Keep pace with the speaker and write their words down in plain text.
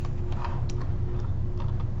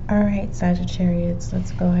Alright, Sagittarius,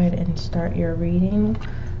 let's go ahead and start your reading.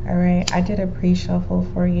 Alright, I did a pre-shuffle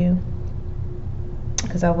for you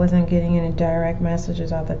because I wasn't getting any direct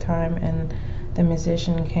messages all the time, and the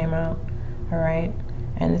Musician came out. Alright,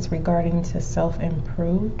 and it's regarding to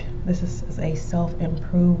self-improved. This is a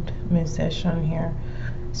self-improved musician here.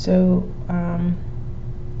 So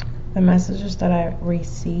the messages that I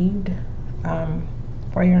received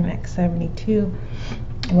for your next 72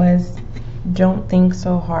 was, don't think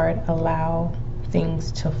so hard, allow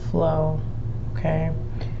things to flow. Okay,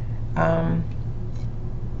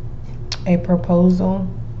 a proposal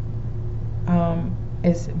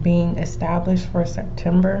is being established for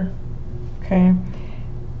September. Okay,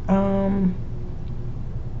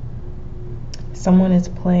 someone is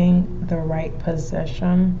playing the right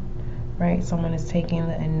position, right? Someone is taking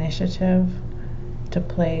the initiative to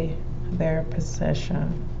play their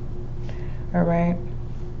position. All right,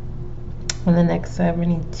 in the next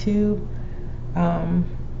 72,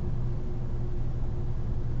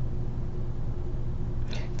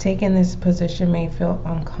 taking this position may feel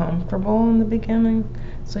uncomfortable in the beginning,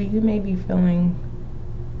 so you may be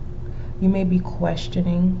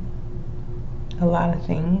questioning a lot of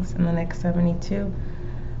things in the next 72.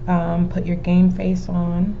 Put your game face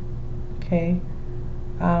on. Okay,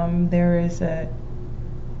 there is a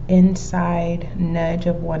inside nudge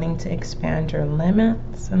of wanting to expand your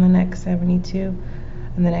limits in the next 72.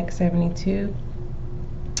 In the next 72,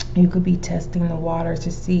 you could be testing the waters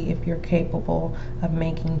to see if you're capable of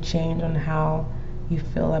making change on how you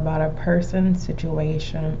feel about a person,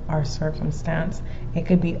 situation, or circumstance. It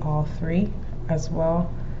could be all three as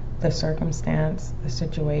well: the circumstance, the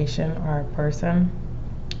situation, or a person.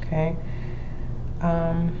 Okay.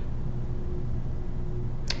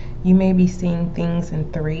 You may be seeing things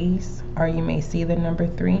in threes, or you may see the number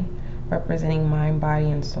 3 representing mind,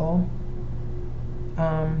 body, and soul.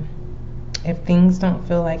 If things don't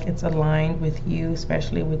feel like it's aligned with you,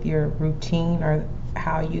 especially with your routine or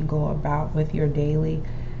how you go about with your daily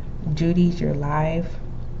duties, your life,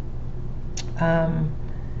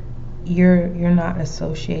 you're not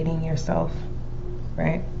associating yourself,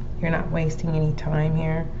 right? You're not wasting any time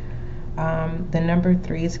here. The number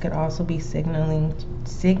 3s could also be signaling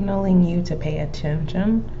you to pay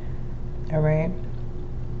attention. All right.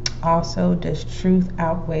 Also, does truth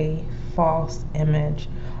outweigh false image,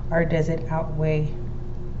 or does it outweigh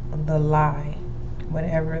the lie?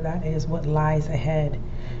 Whatever that is, what lies ahead.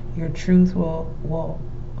 Your truth will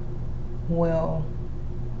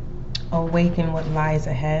awaken what lies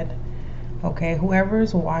ahead. Okay, whoever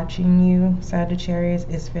is watching you, Sagittarius,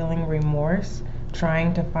 is feeling remorse,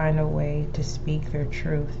 trying to find a way to speak their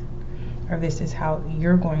truth. Or this is how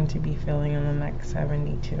you're going to be feeling in the next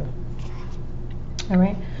 72. All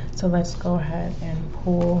right, so let's go ahead and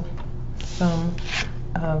pull some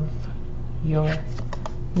of your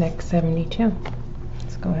next 72.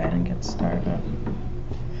 Let's go ahead and get started.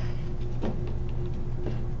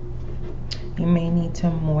 You may need to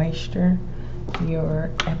moisture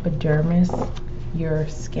your epidermis, your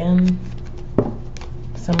skin.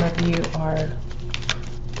 Some of you are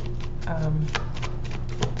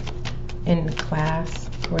in class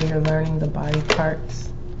where you're learning the body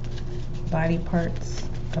parts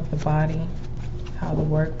of the body, how it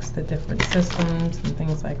works, the different systems and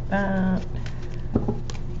things like that.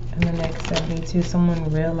 In the next 72, someone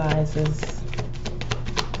realizes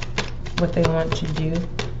what they want to do.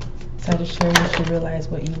 Sagittarius, you realize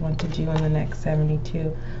what you want to do in the next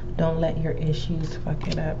 72. Don't let your issues fuck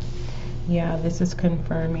it up. Yeah, this is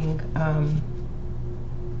confirming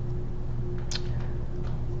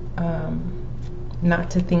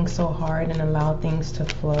not to think so hard and allow things to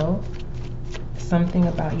flow. Something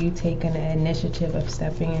about you taking the initiative of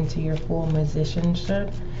stepping into your full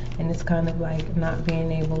musicianship, and it's kind of like not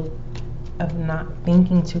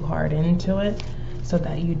thinking too hard into it, so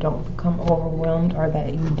that you don't become overwhelmed, or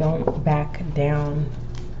that you don't back down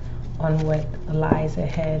on what lies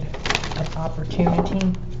ahead of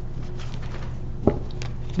opportunity.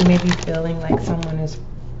 You may be feeling like someone is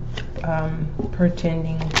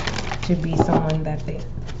pretending to be someone that they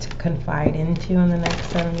confide into in the next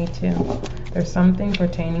 72. There's something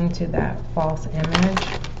pertaining to that false image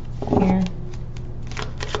here.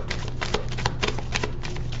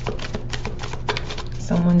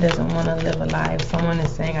 Someone doesn't want to live a life. Someone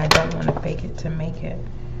is saying, I don't want to fake it to make it.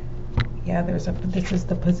 Yeah, this is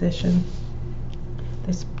the position.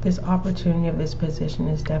 This opportunity of this position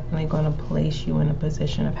is definitely going to place you in a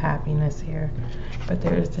position of happiness here. But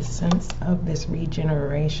there is this sense of this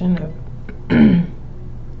regeneration of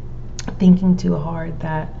thinking too hard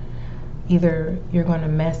that either you're going to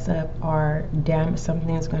mess up or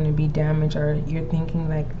something's going to be damaged, or you're thinking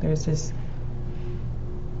like there's this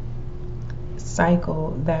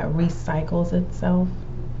cycle that recycles itself,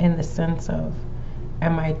 in the sense of,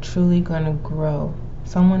 am I truly going to grow?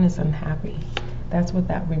 Someone is unhappy. That's what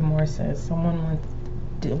that remorse is. Someone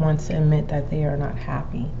wants to admit that they are not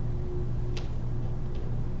happy.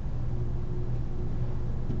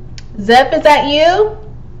 Zeph, is that you?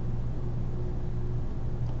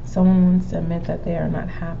 Someone wants to admit that they are not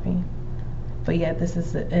happy. But yet this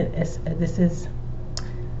is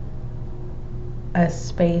a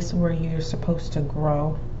space where you're supposed to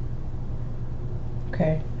grow.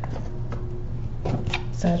 Okay.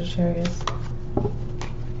 Sagittarius.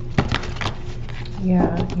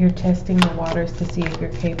 Yeah, you're testing the waters to see if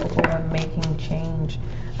you're capable of making change.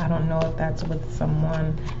 I don't know if that's with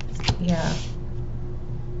someone. Yeah.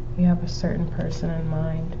 You have a certain person in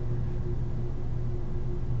mind.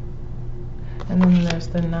 And then there's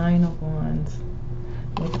the 9 of Wands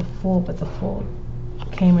with the Fool, but the Fool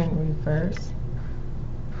came in reverse.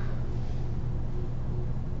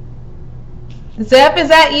 Zep, is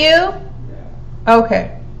that you?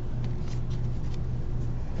 Okay.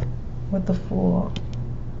 With the Fool,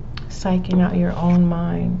 psyching out your own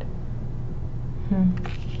mind.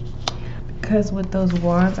 Because with those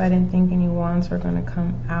wands, I didn't think any wands were going to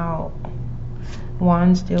come out.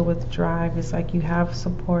 Wands deal with drive. It's like you have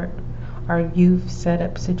support, or you've set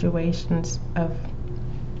up situations of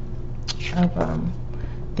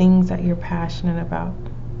things that you're passionate about.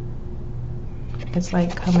 It's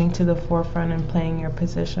like coming to the forefront and playing your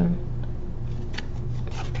position,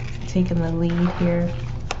 taking the lead here.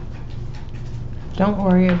 Don't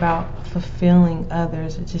worry about fulfilling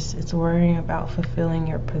others. It's worrying about fulfilling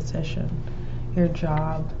your position, your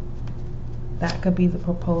job. That could be the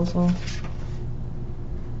proposal.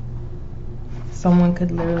 Someone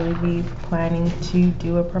could literally be planning to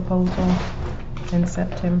do a proposal in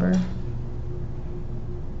September.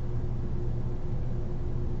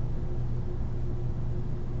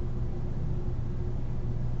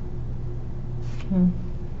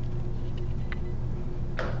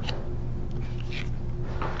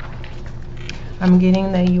 I'm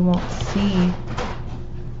getting that you won't see.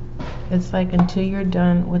 It's like until you're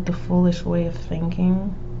done with the foolish way of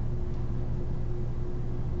thinking,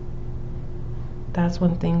 that's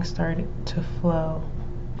when things start to flow.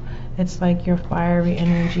 It's like your fiery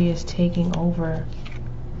energy is taking over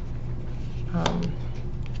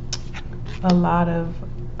a lot.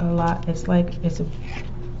 It's like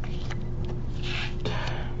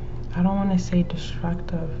I don't want to say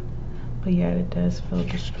destructive, but yet it does feel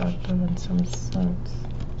destructive in some sense.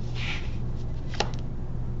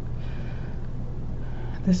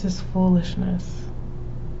 This is foolishness.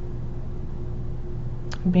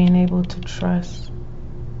 Being able to trust.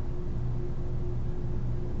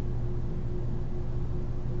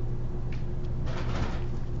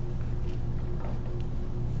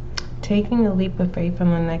 Taking a leap of faith in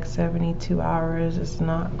the next 72 hours is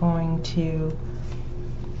not going to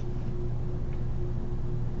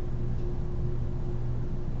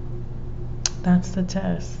that's the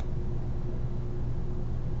test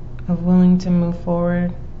of willing to move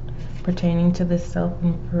forward pertaining to this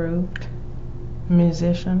self-improved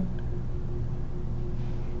musician.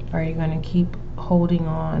 Are you going to keep holding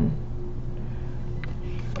on?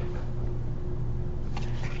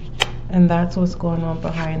 And that's what's going on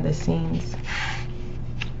behind the scenes,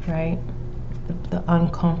 right? The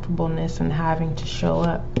uncomfortableness and having to show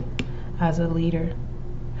up as a leader.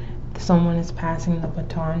 Someone is passing the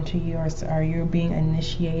baton to you, or you're being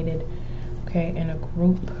initiated, okay, in a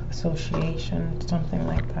group association, something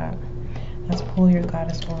like that. Let's pull your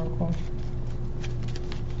Goddess Oracle.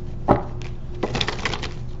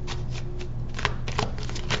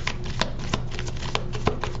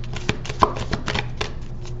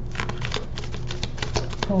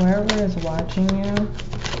 Whoever is watching you,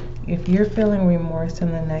 if you're feeling remorse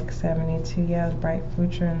in the next 72, yeah, bright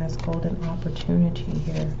future and this golden opportunity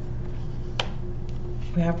here.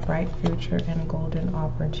 We have bright future and golden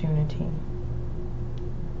opportunity.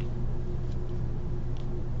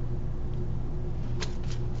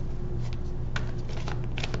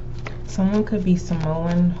 Someone could be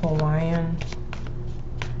Samoan, Hawaiian.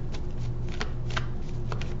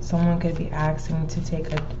 Someone could be asking to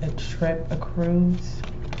take a trip, a cruise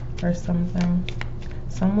or something.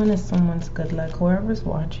 Someone is someone's good luck. Whoever's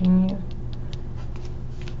watching you,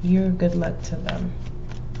 you're good luck to them.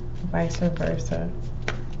 Vice versa.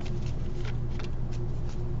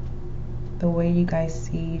 The way you guys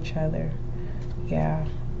see each other, yeah,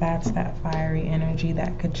 that's that fiery energy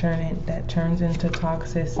that could turns into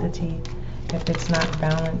toxicity if it's not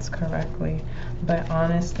balanced correctly. But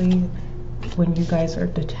honestly, when you guys are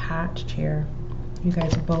detached here, you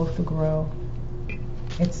guys both grow.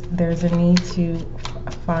 There's a need to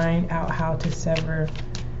find out how to sever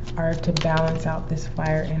or to balance out this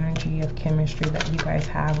fire energy of chemistry that you guys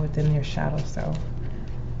have within your shadow self,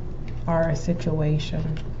 or a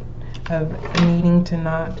situation of needing to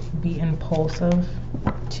not be impulsive,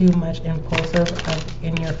 too much impulsive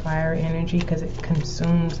in your fire energy, because it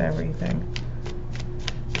consumes everything.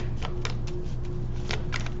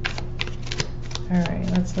 All right,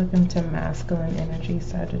 let's look into masculine energy,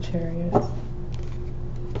 Sagittarius.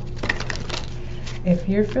 If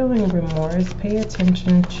you're feeling remorse, pay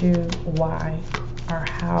attention to why or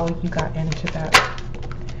how you got into that,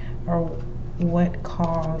 or what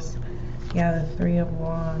caused. Yeah, the Three of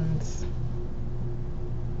Wands.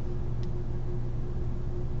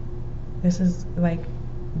 This is like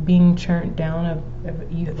being turned down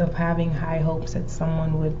of having high hopes that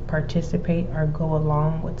someone would participate or go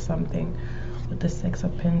along with something, with the Six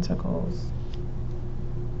of Pentacles.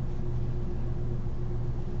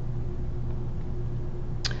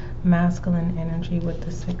 Masculine energy with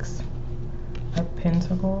the Six of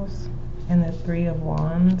Pentacles and the Three of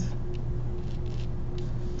Wands.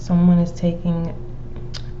 Someone is taking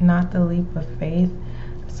not the leap of faith.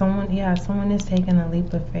 Someone is taking a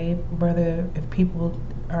leap of faith, whether if people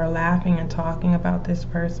are laughing and talking about this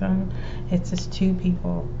person. It's just two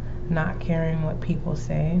people not caring what people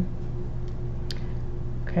say.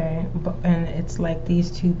 Okay, and it's like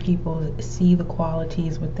these two people see the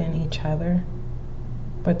qualities within each other,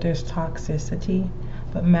 but there's toxicity.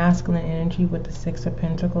 But masculine energy with the Six of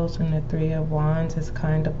Pentacles and the Three of Wands is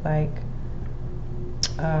kind of like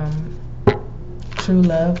true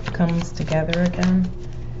love comes together again.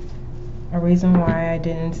 A reason why I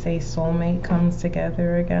didn't say soulmate comes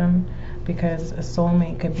together again, because a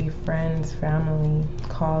soulmate could be friends, family,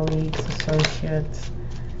 colleagues, associates.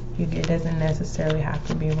 It doesn't necessarily have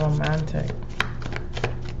to be romantic.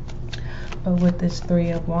 But with this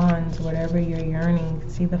Three of Wands, whatever you're yearning,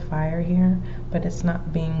 see the fire here, but it's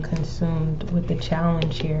not being consumed with the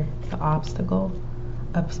challenge here, the obstacle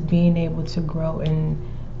of being able to grow in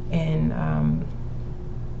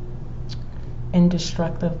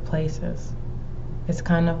destructive places. It's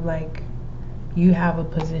kind of like you have a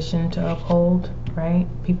position to uphold, right?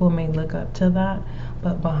 People may look up to that,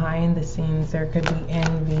 but behind the scenes there could be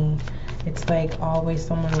envy. It's like always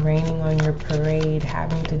someone raining on your parade,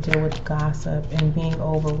 having to deal with gossip and being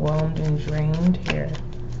overwhelmed and drained here.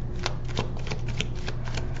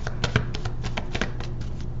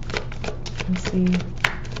 Let's see.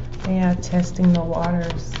 Yeah, testing the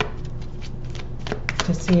waters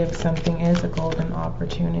to see if something is a golden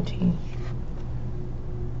opportunity.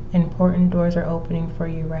 Important doors are opening for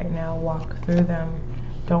you right now. Walk through them.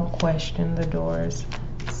 Don't question the doors.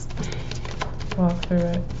 Walk through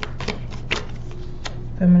it.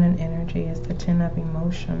 Feminine energy is the Ten of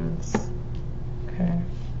Emotions. Okay.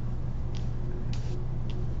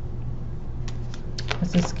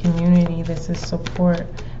 This is community. This is support.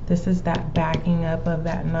 This is that backing up of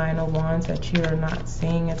that Nine of Wands that you are not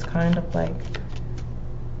seeing. It's kind of like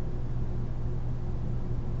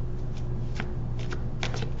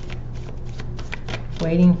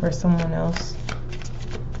waiting for someone else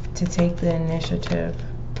to take the initiative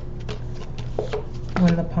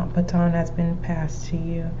when the baton has been passed to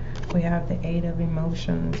you. We have the Eight of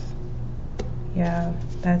Emotions. Yeah,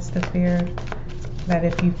 that's the fear that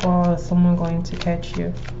if you fall, is someone going to catch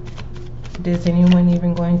you? Is anyone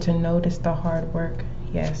even going to notice the hard work?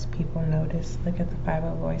 Yes, people notice. Look at the Five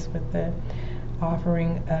of Voice with the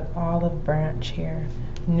offering an olive branch here.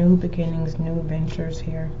 New beginnings, new ventures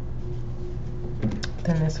here.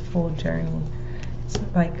 Then this full journey. It's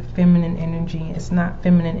like feminine energy. It's not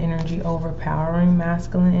feminine energy overpowering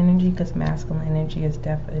masculine energy, because masculine energy is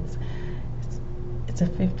definitely, it's a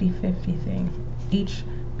 50-50 thing. Each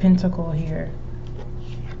pentacle here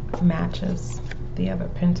matches the other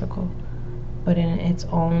pentacle, but in its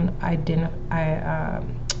own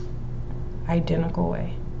identical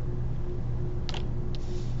way.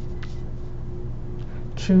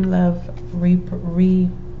 True love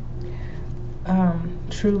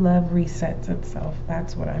true love resets itself.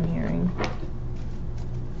 That's what I'm hearing.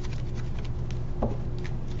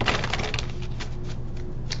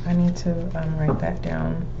 I need to write that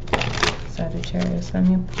down, Sagittarius. Let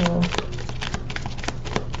me pull.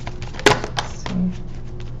 Let's see.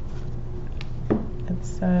 It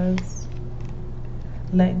says,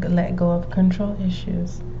 let go of control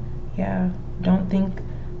issues. Yeah, don't think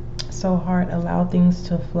so hard. Allow things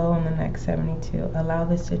to flow in the next 72. Allow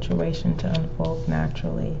the situation to unfold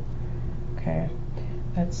naturally. Okay.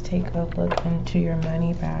 Let's take a look into your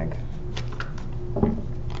money bag.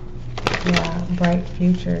 Yeah, bright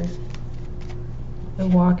future. The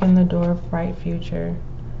walk in the door of bright future.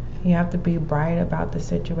 You have to be bright about the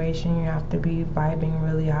situation. You have to be vibing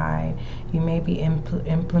really high. You may be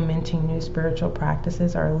implementing new spiritual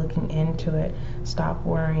practices or looking into it. Stop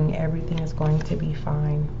worrying. Everything is going to be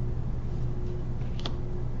fine.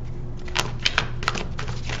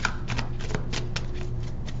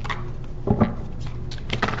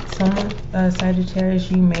 Someone,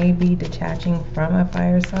 Sagittarius, you may be detaching from a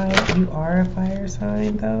fire sign. You are a fire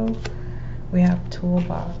sign, though. We have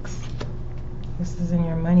toolbox. This is in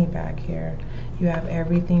your money bag here. You have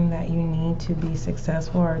everything that you need to be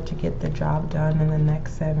successful or to get the job done in the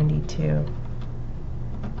next 72.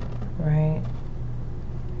 Right?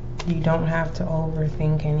 You don't have to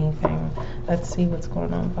overthink anything. Let's see what's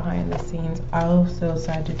going on behind the scenes. Also,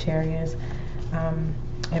 Sagittarius,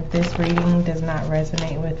 if this reading does not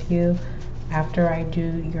resonate with you, after I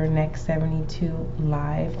do your next 72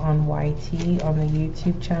 live on YT on the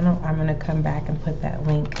YouTube channel, I'm going to come back and put that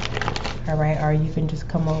link. All right, or you can just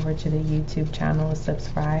come over to the YouTube channel and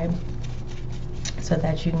subscribe so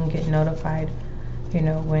that you can get notified, you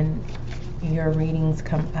know, when your readings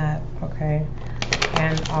come up, okay?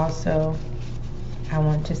 And also, I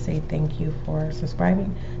want to say thank you for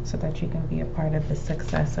subscribing so that you can be a part of the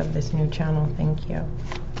success of this new channel. Thank you.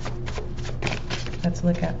 Let's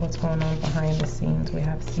look at what's going on behind the scenes. We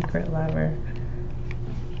have secret lover.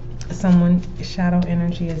 Someone, shadow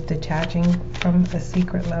energy is detaching from a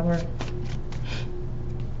secret lover.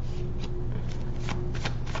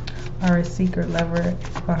 Or a secret lover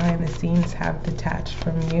behind the scenes have detached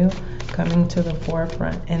from you, coming to the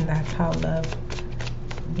forefront, and that's how love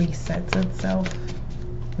resets itself,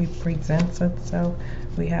 represents itself.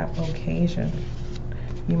 We have occasion.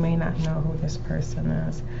 You may not know who this person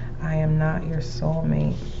is. I am not your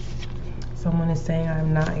soulmate. Someone is saying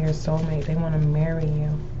I'm not your soulmate. They want to marry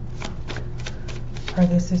you. Or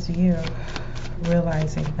this is you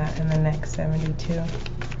realizing that in the next 72.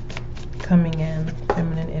 Coming in,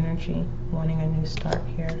 feminine energy, wanting a new start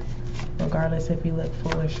here. Regardless if you look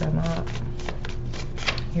foolish or not.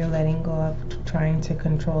 You're letting go of trying to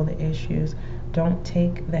control the issues. Don't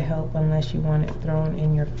take the help unless you want it thrown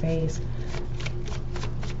in your face.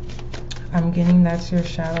 I'm getting that's your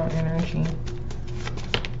shadow energy.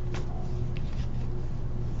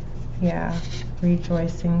 Yeah,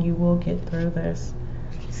 rejoicing. You will get through this.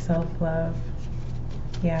 Self-love.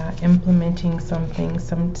 Yeah, implementing something,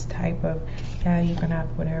 some type of, yeah, you can have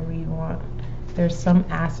whatever you want. There's some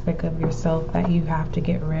aspect of yourself that you have to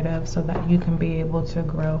get rid of so that you can be able to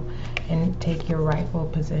grow and take your rightful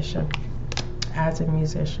position as a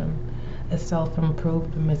musician, a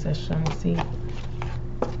self-improved musician. See,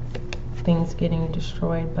 things getting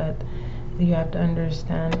destroyed, but you have to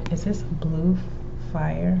understand, is this blue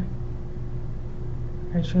fire?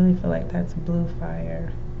 I truly feel like that's blue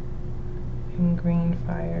fire and green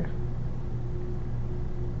fire.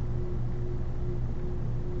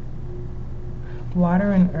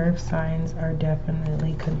 Water and earth signs are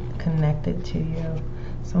definitely connected to you.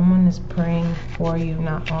 Someone is praying for you,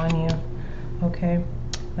 not on you. Okay,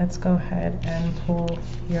 let's go ahead and pull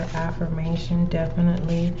your affirmation.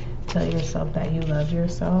 Definitely tell yourself that you love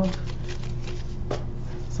yourself.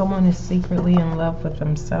 Someone is secretly in love with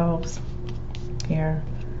themselves here.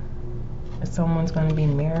 Someone's going to be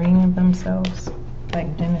marrying themselves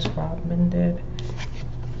like Dennis Rodman did.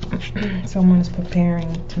 Someone is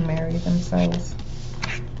preparing to marry themselves.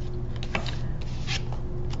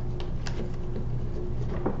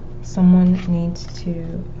 Someone needs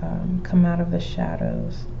to come out of the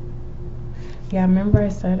shadows. Yeah, remember I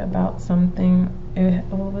said about something,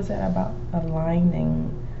 what was it about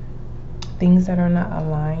aligning things that are not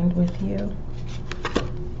aligned with you?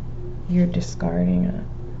 You're discarding it.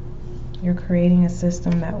 You're creating a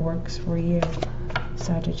system that works for you,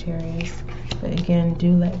 Sagittarius. But again,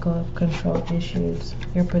 do let go of control issues.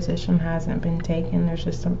 Your position hasn't been taken. There's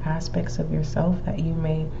just some aspects of yourself that you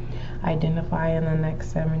may identify in the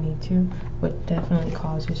next 72, which definitely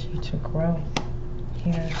causes you to grow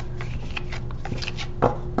here.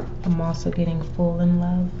 I'm also getting full in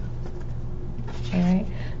love. All right,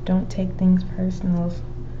 don't take things personal.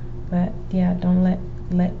 Don't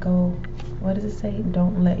let go. What does it say?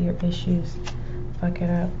 Don't let your issues fuck it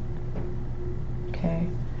up. Okay,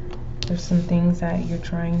 there's some things that you're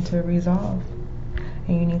trying to resolve,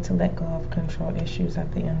 and you need to let go of control issues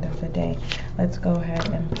at the end of the day. Let's go ahead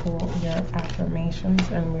and pull your affirmations,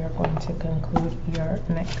 and we are going to conclude your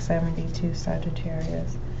next 72,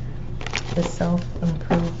 Sagittarius. The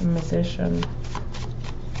self-improved musician.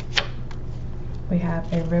 We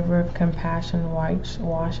have a river of compassion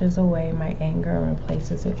washes away my anger and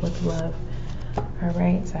replaces it with love. All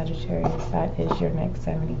right, Sagittarius, that is your next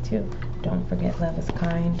 72. Don't forget, love is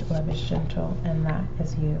kind, love is gentle, and that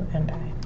is you and I.